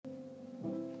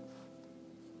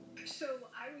So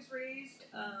I was raised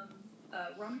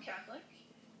Roman Catholic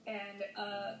and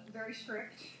very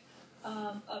strict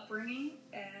upbringing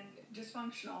and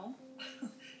dysfunctional.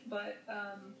 But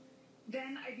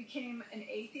then I became an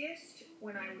atheist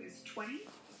when I was 20.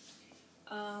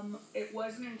 It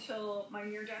wasn't until my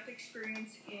near-death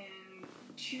experience in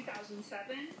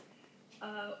 2007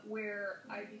 where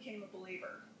I became a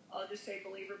believer. I'll just say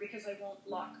believer because I won't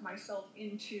lock myself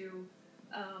into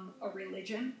a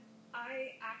religion.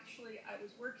 I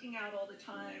was working out all the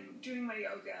time, doing my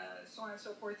yoga, so on and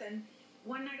so forth, and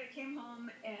one night I came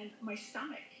home and my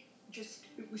stomach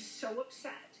it was so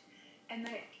upset, and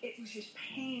then it was just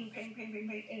pain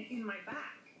in my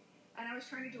back. And I was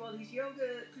trying to do all these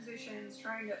yoga positions,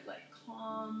 trying to like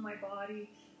calm my body,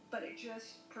 but it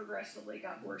just progressively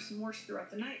got worse and worse throughout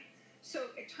the night. So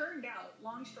it turned out,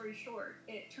 long story short,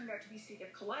 it turned out to be C.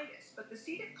 diff colitis. But the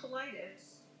C. diff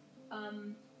colitis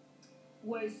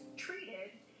was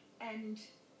treated, and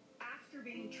after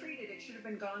being treated, it should have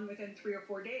been gone within 3 or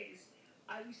 4 days.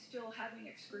 I was still having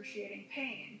excruciating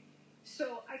pain.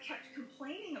 So I kept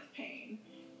complaining of pain,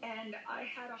 and I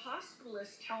had a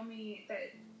hospitalist tell me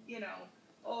that,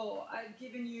 oh, I've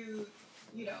given you,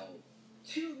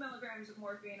 2 milligrams of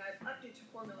morphine. I've upped it to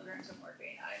 4 milligrams of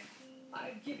morphine.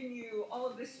 I've given you all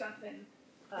of this stuff, and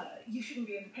you shouldn't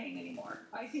be in pain anymore.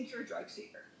 I think you're a drug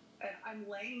seeker. And I'm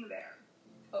laying there.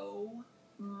 Oh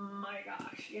my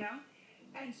gosh,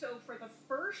 And so for the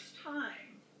first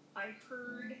time, I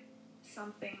heard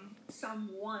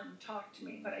someone talk to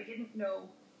me, but I didn't know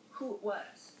who it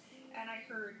was. And I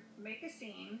heard, make a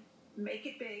scene, make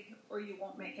it big, or you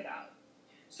won't make it out.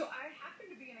 So I happened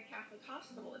to be in a Catholic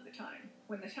hospital at the time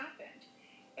when this happened.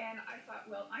 And I thought,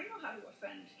 well, I know how to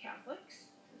offend Catholics.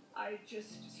 I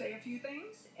just say a few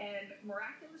things, and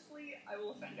miraculously, I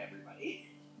will offend everybody,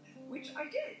 which I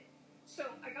did. So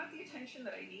I got the attention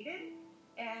that I needed,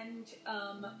 and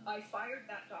I fired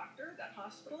that doctor, that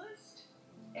hospitalist,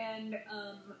 and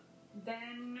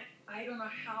then I don't know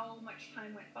how much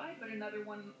time went by, but another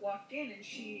one walked in, and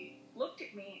she looked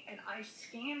at me, and I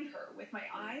scanned her with my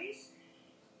eyes,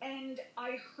 and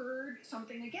I heard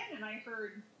something again, and I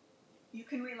heard, you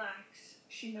can relax,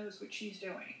 she knows what she's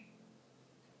doing.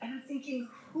 And I'm thinking,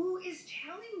 who is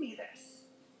telling me this?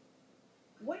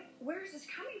 Where is this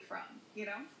coming from,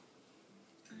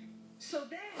 So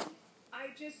then,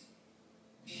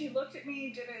 she looked at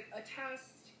me, did a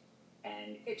test,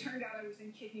 and it turned out I was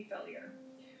in kidney failure.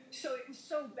 So it was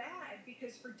so bad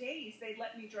because for days they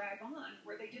let me drag on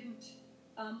where they didn't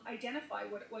identify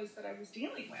what it was that I was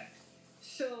dealing with.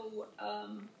 So,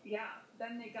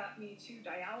 then they got me to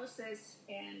dialysis,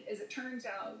 and as it turns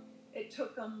out, it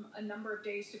took them a number of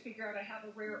days to figure out I have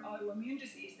a rare autoimmune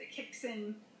disease that kicks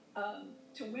in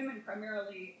to women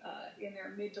primarily in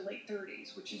their mid to late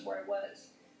 30s, which is where I was.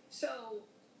 So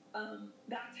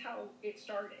that's how it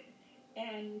started.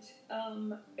 And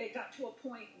it got to a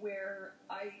point where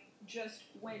I just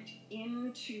went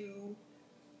into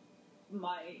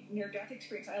my near-death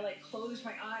experience. I closed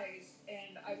my eyes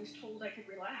and I was told I could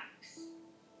relax.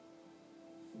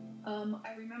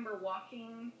 I remember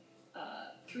walking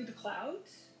through the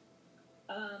clouds,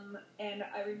 and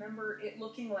I remember it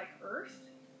looking like Earth.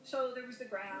 So there was the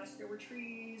grass, there were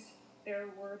trees, there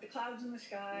were the clouds in the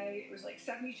sky. It was like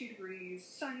 72 degrees,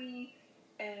 sunny,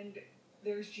 and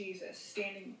there's Jesus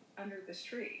standing under this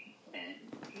tree, and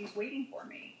he's waiting for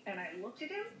me. And I looked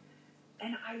at him,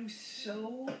 and I was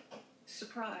so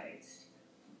surprised.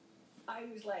 I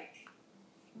was like,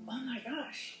 oh my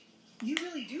gosh, you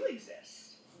really do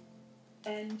exist.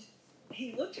 And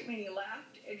he looked at me and he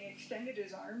laughed and he extended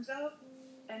his arms out,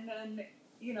 and then,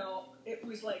 it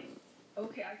was like,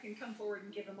 okay, I can come forward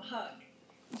and give him a hug.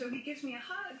 And so he gives me a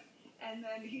hug, and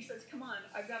then he says, come on,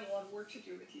 I've got a lot of work to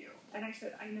do with you. And I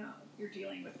said, I know, you're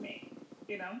dealing with me,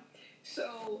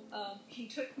 So he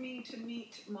took me to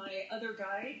meet my other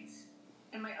guides,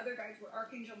 and my other guides were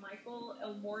Archangel Michael,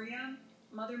 El Moria,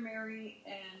 Mother Mary,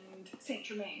 and Saint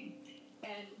Germain.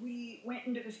 And we went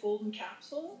into this golden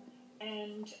capsule,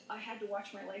 and I had to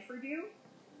watch my life review.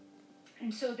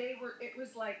 And so it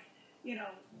was like,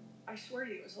 I swear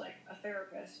to you, it was like a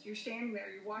therapist. You're standing there,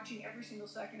 you're watching every single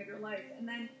second of your life, and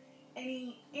then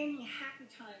any happy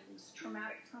times,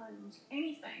 traumatic times,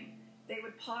 anything, they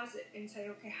would pause it and say,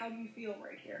 okay, how do you feel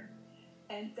right here?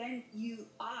 And then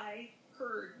I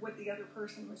heard what the other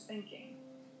person was thinking.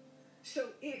 So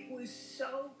it was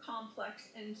so complex,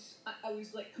 and I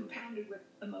was like compounded with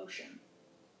emotion.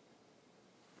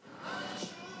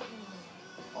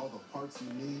 All the parts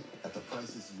you need at the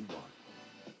prices you want.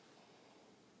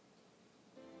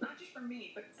 Not just from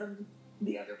me, but from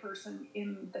the other person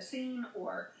in the scene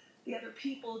or the other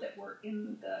people that were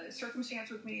in the circumstance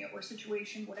with me or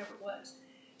situation, whatever it was.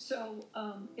 So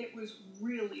it was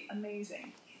really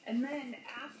amazing. And then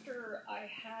after I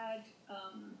had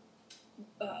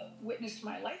witnessed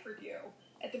my life review,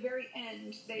 at the very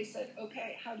end, they said,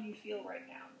 okay, how do you feel right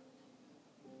now?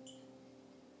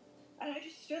 And I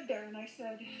just stood there and I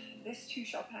said, this too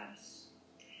shall pass.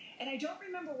 And I don't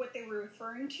remember what they were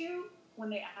referring to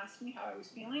when they asked me how I was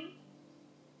feeling.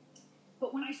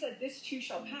 But when I said, this too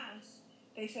shall pass,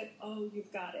 they said, oh,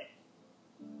 you've got it.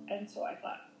 And so I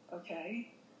thought,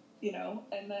 okay, you know.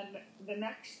 And then the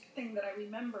next thing that I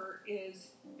remember is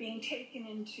being taken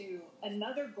into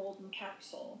another golden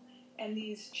capsule. And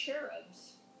these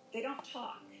cherubs, they don't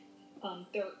talk.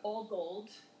 They're all gold.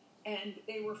 And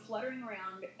they were fluttering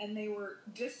around, and they were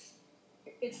just,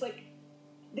 it's like,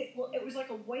 it was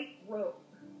like a white robe,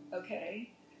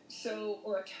 okay? So,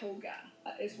 or a toga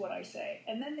is what I say.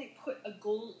 And then they put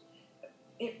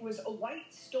it was a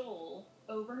white stole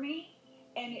over me,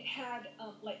 and it had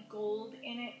like gold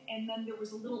in it, and then there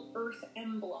was a little earth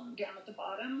emblem down at the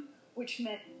bottom, which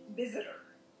meant visitor.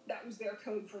 That was their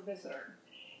code for visitor.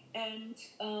 And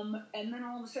then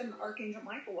all of a sudden, Archangel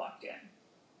Michael walked in.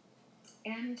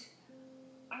 And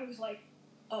I was like,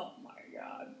 oh my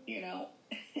God, you know,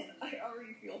 and I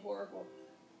already feel horrible.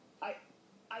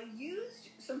 I used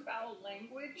some foul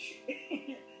language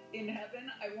in heaven.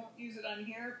 I won't use it on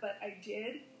here, but I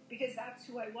did, because that's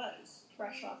who I was,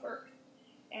 fresh off earth.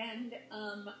 And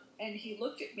he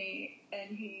looked at me,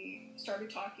 and he started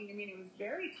talking to me, and he was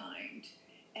very kind.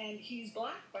 And he's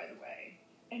black, by the way,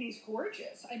 and he's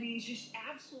gorgeous. I mean, he's just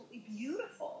absolutely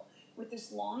beautiful, with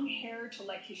this long hair to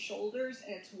like his shoulders,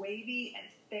 and it's wavy and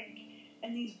thick,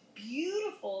 and these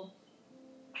beautiful,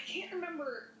 I can't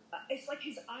remember, it's like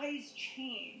his eyes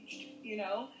changed, you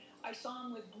know? I saw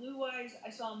him with blue eyes. I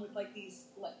saw him with like these,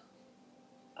 like,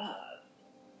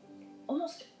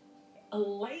 almost a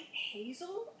light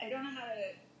hazel. I don't know how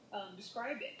to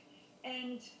describe it.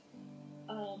 And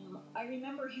I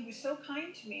remember he was so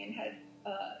kind to me and had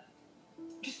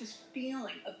just this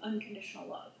feeling of unconditional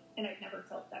love. And I'd never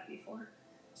felt that before.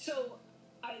 So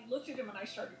I looked at him and I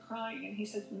started crying. And he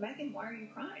said, Megan, why are you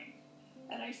crying?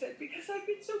 And I said, because I've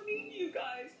been so mean to you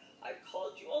guys. I've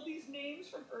called you all these names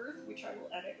from earth, which I will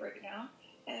edit right now.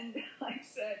 And I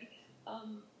said,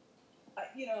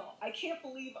 you know, I can't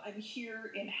believe I'm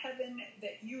here in heaven,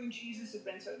 that you and Jesus have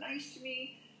been so nice to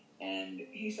me. And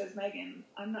he says, Megan,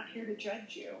 I'm not here to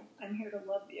judge you. I'm here to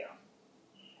love you.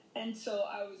 And so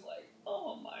I was like,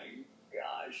 oh my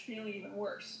gosh, feeling even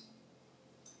worse.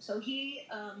 So he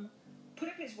put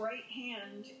up his right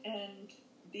hand, and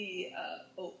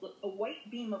a white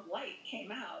beam of light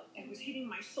came out and was hitting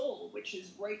my soul, which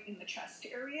is right in the chest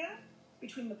area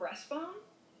between the breastbone.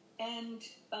 And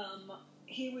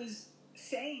he was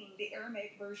saying the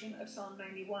Aramaic version of Psalm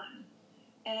 91.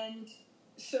 And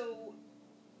so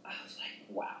I was like,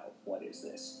 wow, what is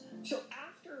this? So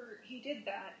after he did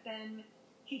that, then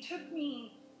he took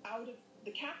me out of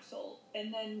the capsule,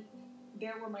 and then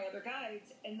there were my other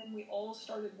guides, and then we all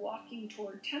started walking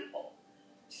toward temple.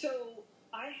 So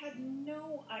I had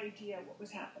no idea what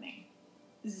was happening.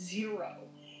 Zero.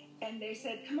 And they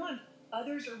said, come on,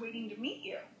 others are waiting to meet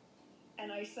you.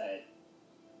 And I said,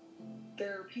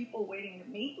 there are people waiting to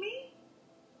meet me?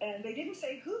 And they didn't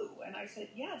say who. And I said,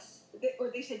 yes.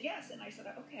 They said yes. And I said,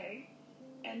 okay.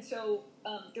 And so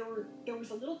there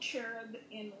was a little cherub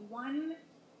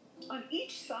on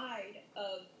each side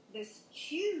of this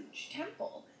huge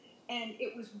temple. And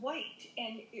it was white.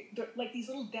 And like these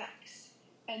little decks.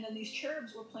 And then these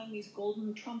cherubs were playing these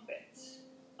golden trumpets.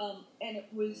 And it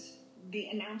was the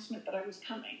announcement that I was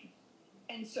coming.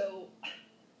 And so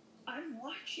I'm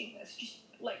watching this, just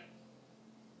like,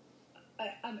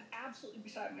 I'm absolutely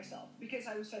beside myself because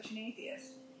I was such an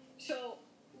atheist. So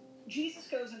Jesus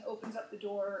goes and opens up the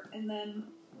door, and then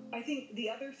I think the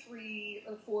other 3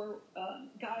 or 4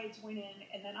 guides went in,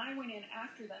 and then I went in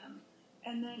after them,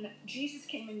 and then Jesus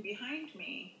came in behind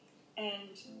me,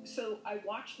 and so I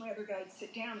watched my other guides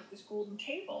sit down at this golden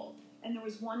table, and there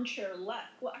was one chair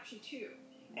left, well, actually 2.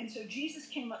 And so Jesus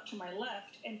came up to my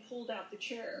left and pulled out the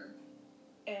chair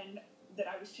and that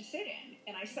I was to sit in,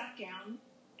 and I sat down,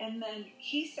 and then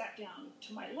he sat down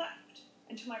to my left,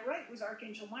 and to my right was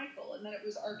Archangel Michael, and then it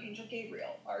was Archangel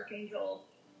Gabriel, Archangel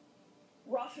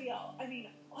Raphael. I mean,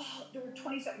 there were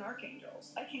 27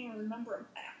 archangels. I can't even remember them.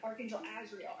 Archangel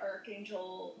Azrael,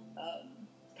 Archangel,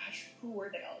 who were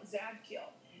they all?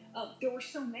 Zadkiel. There were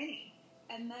so many.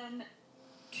 And then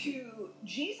to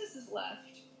Jesus'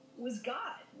 left was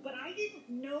God, but I didn't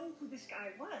know who this guy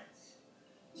was.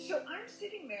 So I'm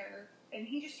sitting there, and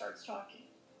he just starts talking.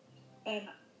 And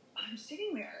I'm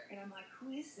sitting there and I'm like,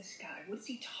 who is this guy? What's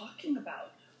he talking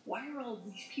about? Why are all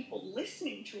these people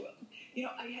listening to him? You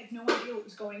know, I had no idea what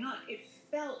was going on. It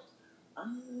felt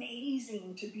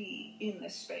amazing to be in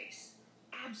this space.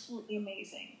 Absolutely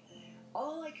amazing.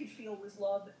 All I could feel was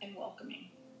love and welcoming.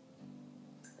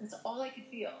 That's all I could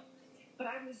feel. But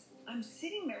I'm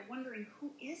sitting there wondering,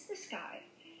 who is this guy?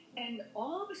 And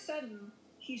all of a sudden,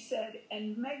 he said,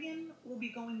 and Megan will be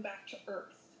going back to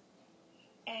Earth.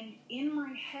 And in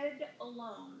my head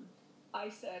alone, I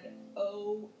said,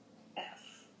 O F,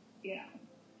 you know.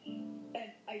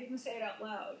 And I didn't say it out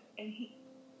loud. And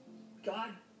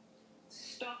God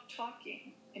stopped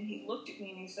talking. And he looked at me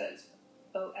and he says,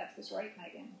 O F is right,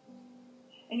 Megan.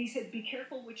 And he said, be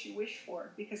careful what you wish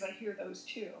for, because I hear those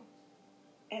too.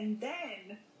 And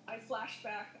then I flashed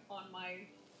back on my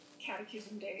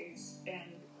catechism days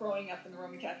and growing up in the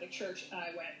Roman Catholic Church, and I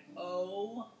went,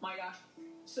 oh my gosh.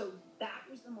 So that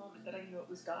was the moment that I knew it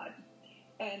was God.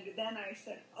 And then I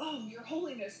said, oh, Your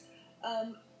Holiness,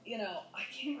 you know, I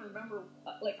can't remember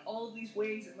like all of these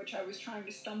ways in which I was trying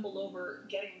to stumble over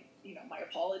getting, you know, my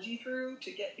apology through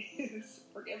to get his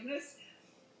forgiveness.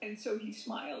 And so he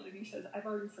smiled and he says, I've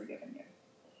already forgiven you.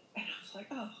 And I was like,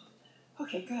 oh,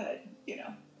 okay, good, you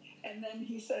know. And then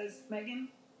he says, Megan,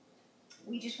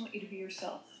 we just want you to be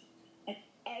yourself. And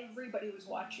everybody was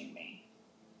watching me.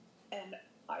 And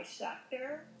I sat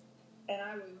there and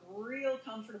I was real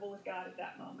comfortable with God at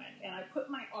that moment. And I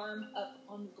put my arm up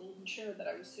on the golden chair that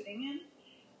I was sitting in.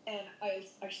 And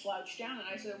I slouched down and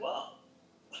I said, well,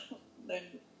 then,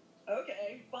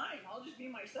 okay, fine, I'll just be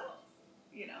myself,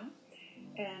 you know.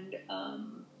 And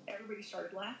everybody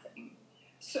started laughing.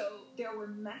 So there were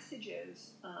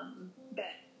messages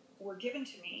that were given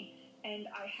to me, and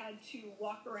I had to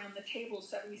walk around the table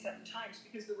 77 times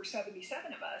because there were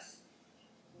 77 of us.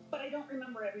 But I don't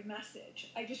remember every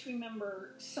message. I just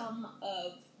remember some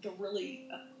of the really,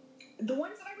 the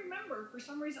ones that I remember, for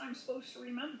some reason I'm supposed to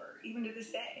remember, even to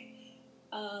this day.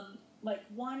 Like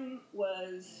one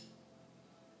was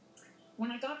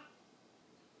when I got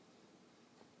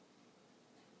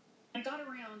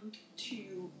around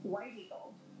to White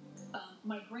Eagle,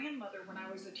 my grandmother, when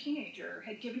I was a teenager,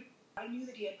 I knew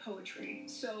that he had poetry.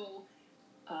 So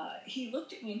he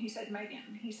looked at me and he said,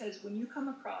 Megan, he says, when you come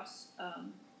across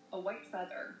a white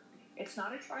feather, it's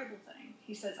not a tribal thing.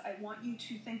 He says, I want you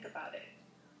to think about it.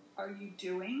 Are you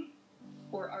doing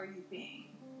or are you being?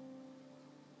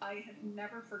 I have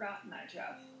never forgotten that,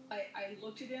 Jeff. I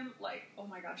looked at him like, oh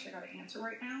my gosh, I got to answer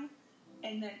right now.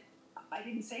 And then I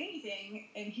didn't say anything,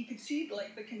 and he could see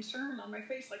like the concern on my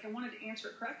face, like I wanted to answer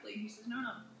it correctly. He says, no,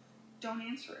 don't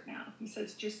answer it now. He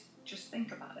says, just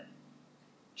think about it.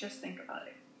 Just think about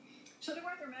it. So there were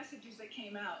other messages that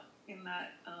came out in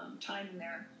that time in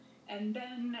there. And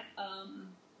then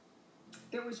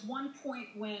there was one point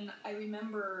when I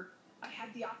remember I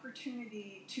had the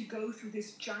opportunity to go through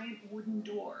this giant wooden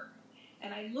door.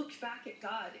 And I looked back at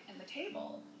God and the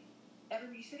table,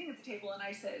 everybody sitting at the table, and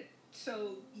I said,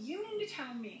 so you mean to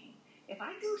tell me, if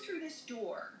I go through this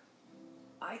door,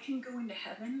 I can go into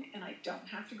heaven and I don't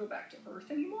have to go back to earth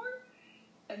anymore?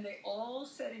 And they all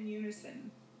said in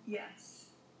unison, yes,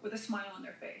 with a smile on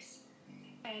their face.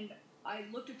 And I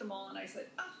looked at them all and I said,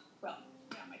 oh, well,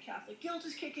 yeah, my Catholic guilt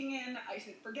is kicking in. I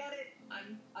said, forget it.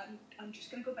 I'm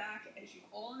just going to go back as you've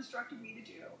all instructed me to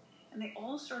do. And they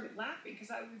all started laughing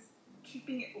because I was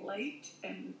keeping it light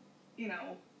and, you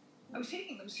know, I was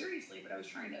taking them seriously, but I was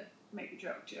trying to make a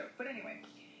joke too. But anyway,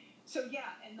 so yeah,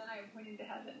 and then I went into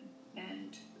heaven,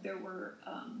 and there were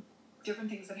different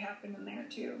things that happened in there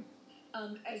too.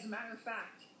 As a matter of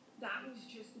fact, that was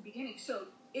just the beginning. So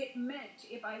it meant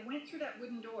if I went through that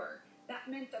wooden door, that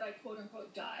meant that I quote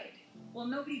unquote died. Well,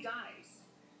 nobody dies.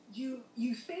 You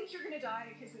think you're going to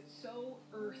die because it's so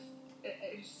earth.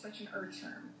 It's such an earth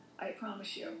term, I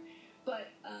promise you. But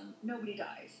nobody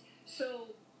dies. So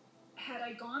had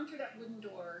I gone through that wooden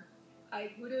door,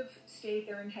 I would have stayed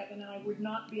there in heaven, and I would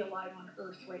not be alive on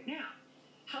earth right now.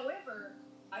 However,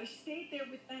 I stayed there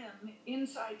with them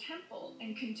inside temple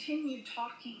and continued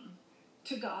talking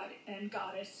to God and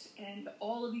Goddess and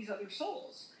all of these other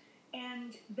souls.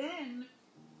 And then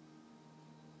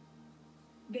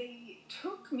they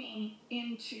took me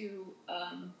into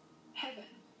heaven.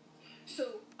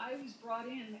 So I was brought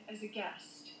in as a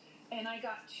guest, and I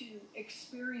got to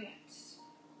experience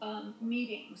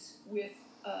meetings with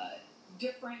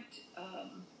different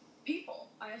people.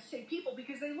 I say people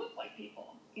because they look like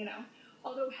people, you know.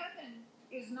 Although heaven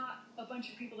is not a bunch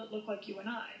of people that look like you and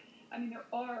I. I mean, there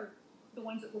are the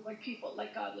ones that look like people,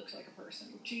 like God looks like a person.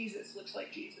 Jesus looks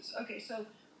like Jesus. Okay, so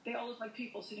they all look like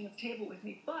people sitting at the table with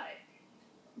me. But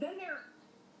then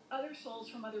other souls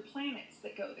from other planets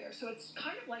that go there. So it's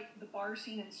kind of like the bar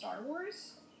scene in Star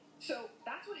Wars. So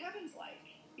that's what heaven's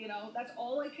like. You know, that's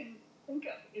all I can think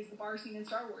of is the bar scene in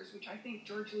Star Wars, which I think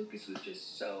George Lucas was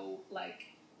just so, like,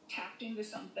 tapped into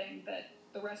something that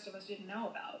the rest of us didn't know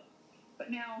about. But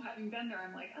now, having been there,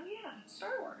 I'm like, oh yeah,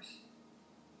 Star Wars.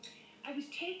 I was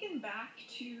taken back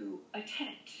to a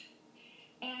tent.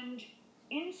 And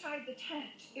inside the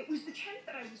tent, it was the tent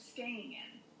that I was staying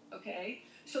in, okay?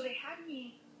 So they had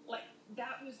me, like,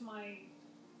 that was my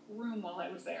room while I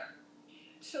was there.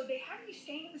 So they had me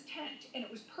staying in this tent, and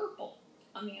it was purple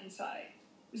on the inside.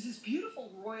 It was this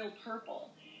beautiful royal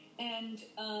purple, and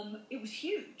it was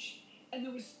huge. And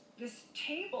there was this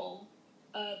table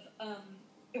of,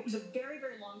 it was a very,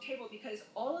 very long table because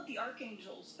all of the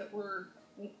archangels that were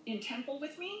in temple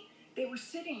with me, they were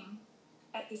sitting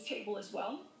at this table as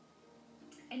well.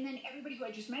 And then everybody who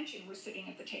I just mentioned was sitting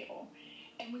at the table.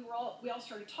 And we all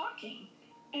started talking.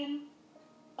 And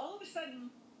all of a sudden,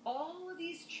 all of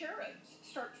these cherubs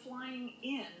start flying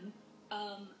in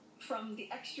from the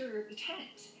exterior of the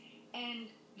tent. And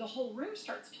the whole room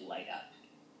starts to light up.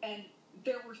 And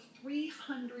there were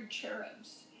 300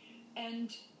 cherubs.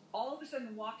 And all of a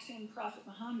sudden walks in Prophet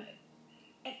Muhammad.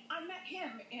 And I met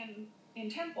him in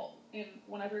temple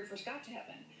when I very first got to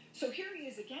heaven. So here he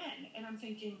is again. And I'm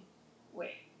thinking,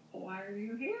 wait, why are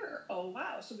you here? Oh,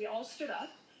 wow. So we all stood up,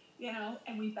 you know,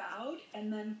 and we bowed.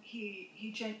 And then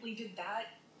he gently did that,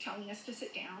 telling us to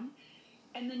sit down.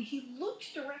 And then he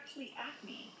looked directly at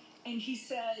me and he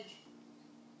said,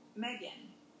 Megan,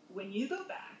 when you go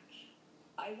back,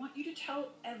 I want you to tell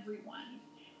everyone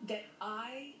that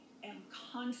I am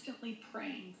constantly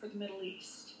praying for the Middle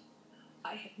East.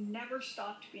 I have never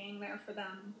stopped being there for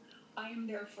them. I am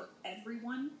there for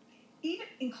everyone, even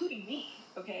including me,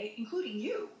 okay, including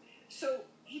you. So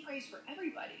he prays for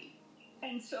everybody.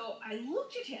 And so I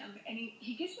looked at him, and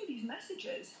he gives me these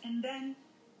messages, and then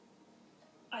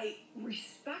I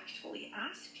respectfully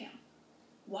asked him,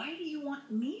 why do you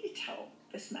want me to tell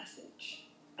this message?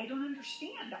 I don't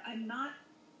understand.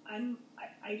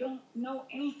 I don't know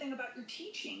anything about your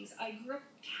teachings. I grew up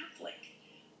Catholic,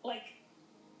 like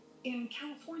in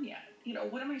California. You know,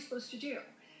 what am I supposed to do?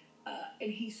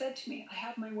 And he said to me, I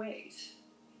have my ways.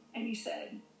 And he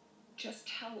said, just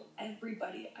tell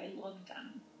everybody I love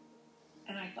them.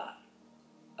 And I thought,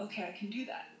 okay, I can do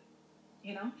that.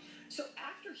 You know? So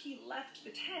after he left the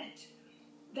tent,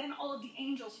 then all of the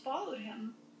angels followed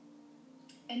him.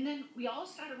 And then we all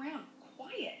sat around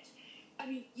quiet. I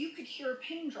mean, you could hear a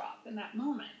pin drop in that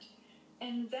moment.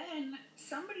 And then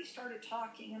somebody started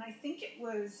talking, and I think it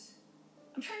was,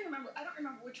 I'm trying to remember, I don't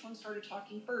remember which one started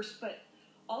talking first, but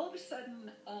all of a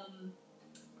sudden,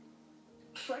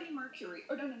 Freddie Mercury,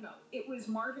 oh, no, it was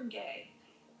Marvin Gaye.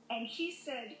 And he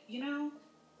said, you know,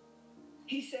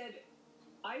 he said,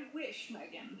 I wish,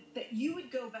 Megan, that you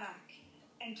would go back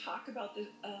and talk about the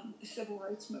civil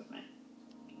rights movement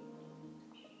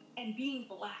and being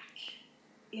black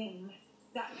in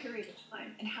that period of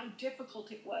time and how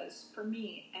difficult it was for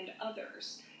me and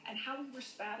others and how we were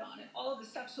spat on and all of this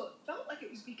stuff. So it felt like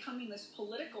it was becoming this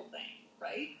political thing,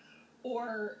 right?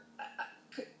 Or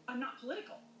I'm not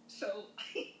political. So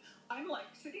I'm like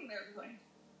sitting there going,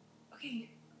 okay,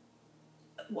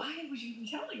 why would you be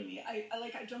telling me?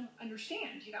 I don't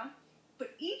understand, you know?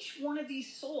 But each one of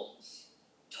these souls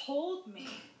told me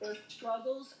their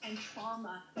struggles and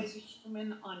trauma as a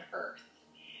human on earth.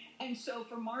 And so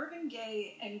for Marvin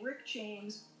Gaye and Rick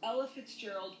James, Ella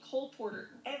Fitzgerald, Cole Porter,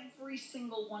 every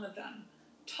single one of them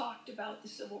talked about the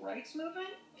civil rights movement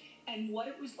and what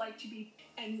it was like to be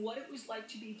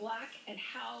black and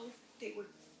how they were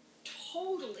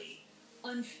totally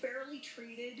unfairly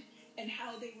treated and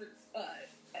how they were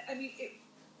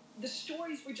the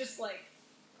stories were just like,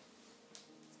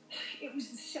 it was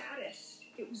the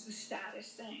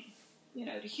saddest thing, you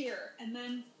know, to hear. And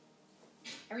then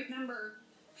I remember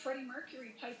Freddie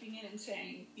Mercury piping in and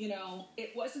saying, you know,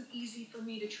 it wasn't easy for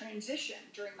me to transition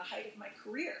during the height of my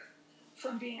career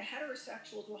from being a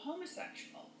heterosexual to a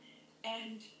homosexual.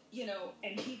 And, you know,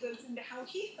 and he goes into how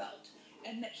he felt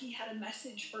and that he had a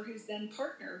message for his then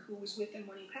partner who was with him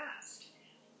when he passed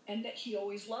and that he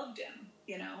always loved him,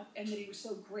 you know, and that he was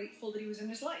so grateful that he was in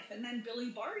his life. And then Billy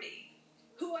Barty,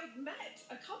 who I've met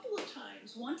a couple of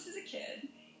times, once as a kid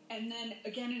and then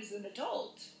again as an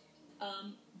adult,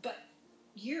 but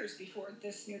years before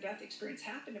this near-death experience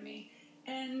happened to me.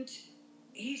 And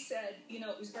he said, you know,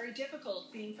 it was very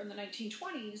difficult being from the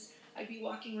 1920s. I'd be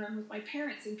walking around with my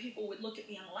parents and people would look at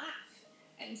me and laugh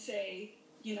and say,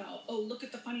 you know, oh, look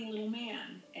at the funny little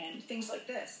man and things like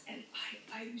this. And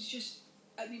I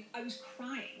was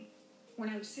crying when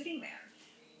I was sitting there.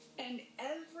 And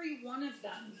every one of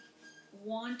them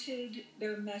wanted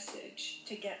their message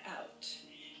to get out.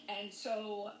 And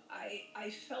so I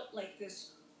felt like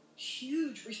this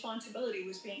huge responsibility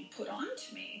was being put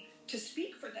onto me to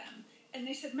speak for them. And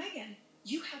they said, Megan,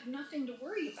 you have nothing to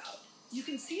worry about. You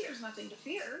can see there's nothing to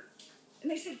fear. And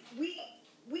they said, we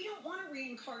don't want to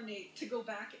reincarnate to go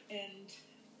back and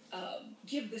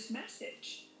give this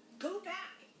message. Go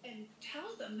back and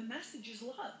tell them the message is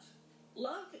love.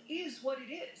 Love is what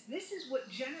it is. This is what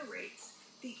generates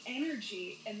the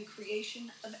energy and the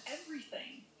creation of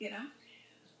everything, you know?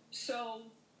 So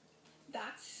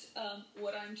that's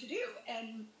what I'm to do.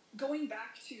 And going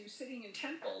back to sitting in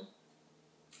temple,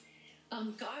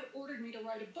 God ordered me to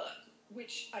write a book,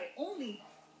 which I only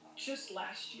just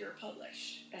last year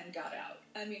published and got out.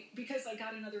 I mean, because I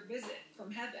got another visit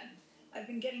from heaven. I've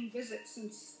been getting visits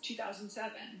since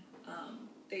 2007.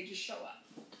 They just show up,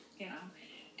 you know.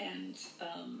 And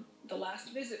the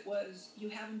last visit was, you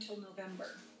have until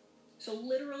November. So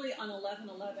literally on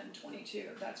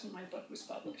 11/11/22, that's when my book was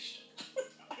published.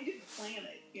 I didn't plan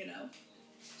it, you know.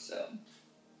 So,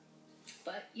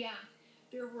 but yeah,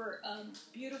 there were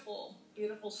beautiful,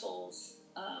 beautiful souls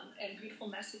and beautiful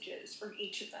messages from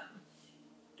each of them.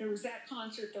 There was that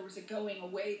concert. There was a going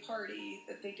away party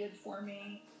that they did for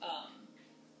me.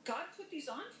 God put these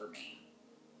on for me.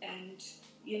 And,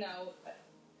 you know,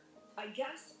 I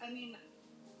guess, I mean,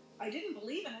 I didn't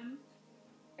believe in him.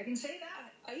 I can say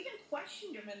that. I even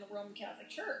questioned him in the Roman Catholic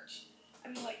Church. I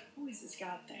mean, like, who is this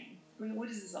God thing? I mean, what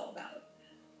is this all about?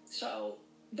 So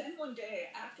then one day,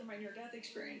 after my near-death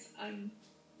experience,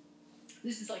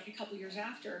 this is like a couple years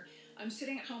after, I'm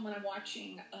sitting at home and I'm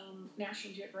watching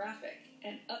National Geographic,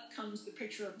 and up comes the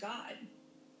picture of God.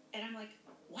 And I'm like,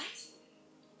 what?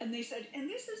 And they said, and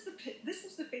this is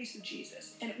the face of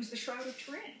Jesus. And it was the Shroud of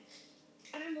Turin.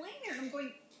 And I'm laying there and I'm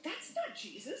going, that's not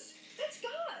Jesus. That's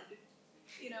God.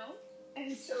 You know?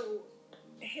 And so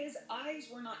his eyes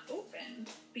were not open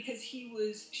because he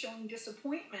was showing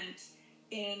disappointment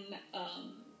in,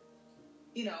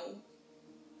 you know,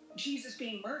 Jesus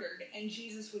being murdered, and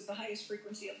Jesus was the highest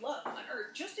frequency of love on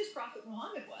earth, just as Prophet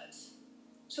Muhammad was.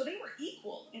 So they were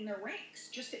equal in their ranks,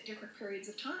 just at different periods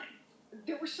of time.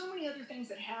 There were so many other things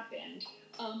that happened.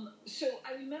 So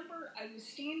I remember I was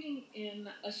standing in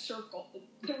a circle.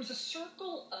 There was a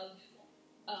circle of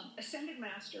ascended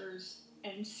masters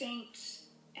and saints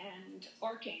and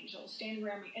archangels standing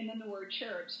around me, and then there were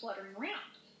cherubs fluttering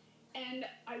around. And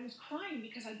I was crying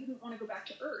because I didn't want to go back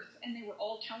to Earth, and they were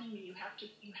all telling me, you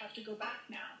have to go back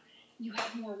now. You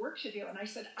have more work to do. And I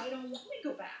said, I don't want to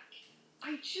go back.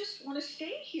 I just want to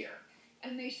stay here.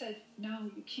 And they said, no,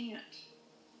 you can't.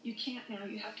 You can't now.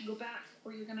 You have to go back,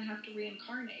 or you're going to have to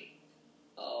reincarnate.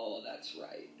 Oh, that's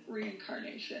right.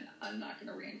 Reincarnation. I'm not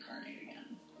going to reincarnate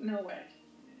again. No way.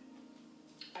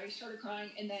 I started crying,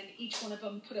 and then each one of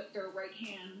them put up their right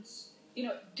hands, you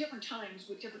know, different times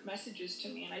with different messages to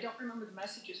me. And I don't remember the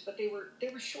messages, but they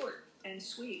were short and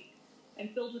sweet and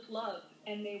filled with love.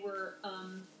 And they were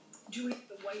doing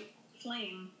the white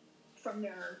flame from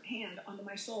their hand onto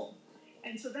my soul.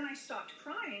 And so then I stopped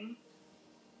crying.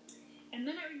 And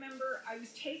then I remember I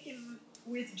was taken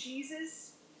with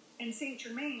Jesus and Saint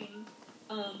Germain.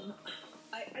 I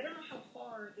don't know how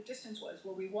far the distance was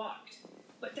where we walked,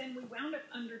 but then we wound up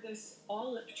under this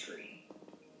olive tree.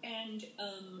 And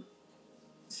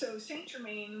so Saint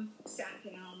Germain sat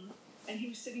down, and he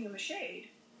was sitting in the shade,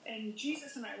 and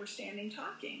Jesus and I were standing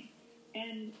talking.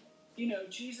 And, you know,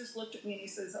 Jesus looked at me and he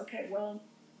says, okay, well,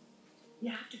 you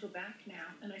have to go back now.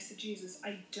 And I said, Jesus,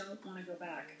 I don't want to go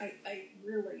back. I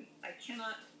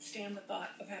cannot stand the thought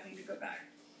of having to go back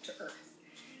to Earth.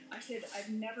 I said, I've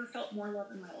never felt more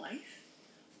love in my life.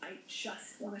 I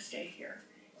just want to stay here.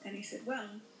 And he said, well,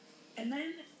 and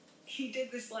then he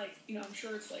did this, like, you know, I'm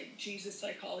sure it's like Jesus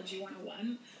Psychology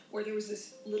 101, where there was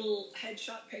this little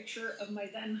headshot picture of my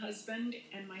then husband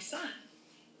and my son.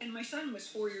 And my son was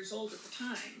 4 years old at the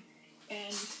time.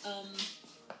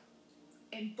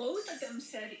 And both of them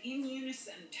said in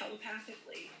unison,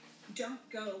 telepathically, don't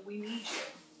go, we need you.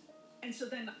 And so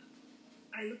then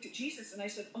I looked at Jesus and I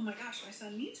said, oh my gosh, my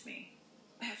son needs me.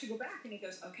 I have to go back. And he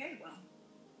goes, okay, well,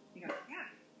 you gotta go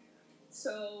back.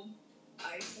 So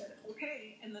I said,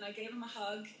 okay. And then I gave him a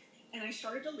hug and I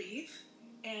started to leave.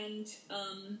 And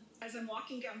as I'm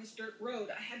walking down this dirt road,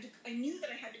 I knew that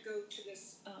I had to go to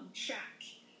this shack.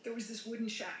 There was this wooden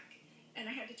shack. And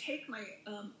I had to take my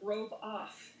robe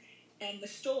off and the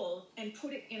stole and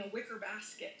put it in a wicker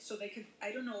basket so they could,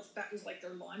 I don't know if that was like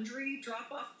their laundry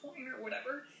drop-off point or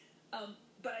whatever,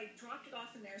 but I dropped it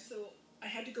off in there, so I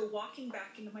had to go walking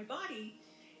back into my body,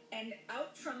 and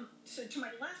so to my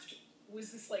left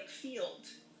was this like field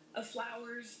of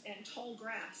flowers and tall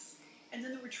grass, And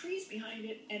then there were trees behind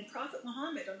it, and Prophet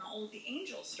Muhammad and all of the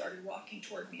angels started walking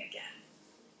toward me again.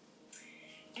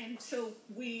 And so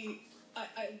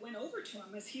I went over to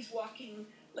him as he's walking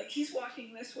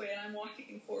this way and I'm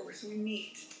walking forward, so we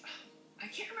meet. I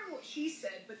can't remember what he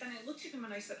said, but then I looked at him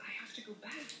and I said, I have to go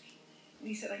back. And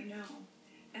he said, I know.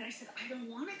 And I said, I don't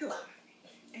want to go back.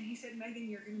 And he said, Megan,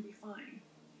 you're going to be fine.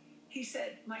 He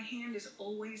said, my hand is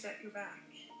always at your back.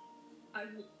 I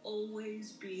will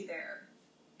always be there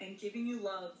and giving you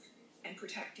love and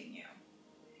protecting you.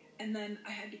 And then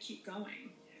I had to keep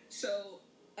going. So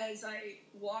as I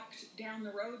walked down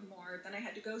the road more, then I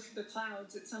had to go through the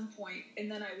clouds at some point,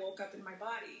 and then I woke up in my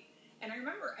body. And I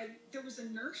remember there was a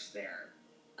nurse there,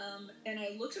 and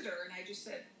I looked at her and I just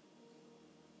said,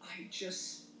 I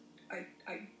just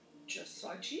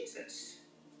saw Jesus,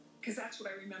 because that's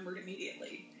what I remembered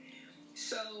immediately.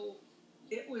 So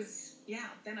it was,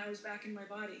 then I was back in my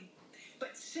body.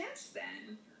 But since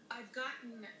then, I've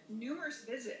gotten numerous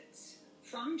visits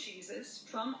from Jesus,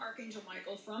 from Archangel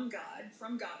Michael, from God,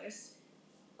 from Goddess,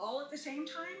 all at the same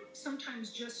time,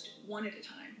 sometimes just one at a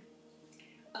time.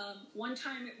 One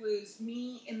time it was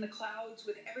me in the clouds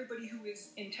with everybody who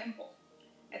was in temple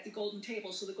at the golden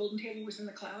table. So the golden table was in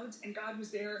the clouds, and God was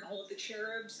there, and all of the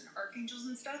cherubs and archangels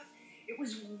and stuff. It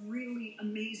was really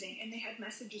amazing, and they had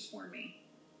messages for me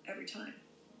every time.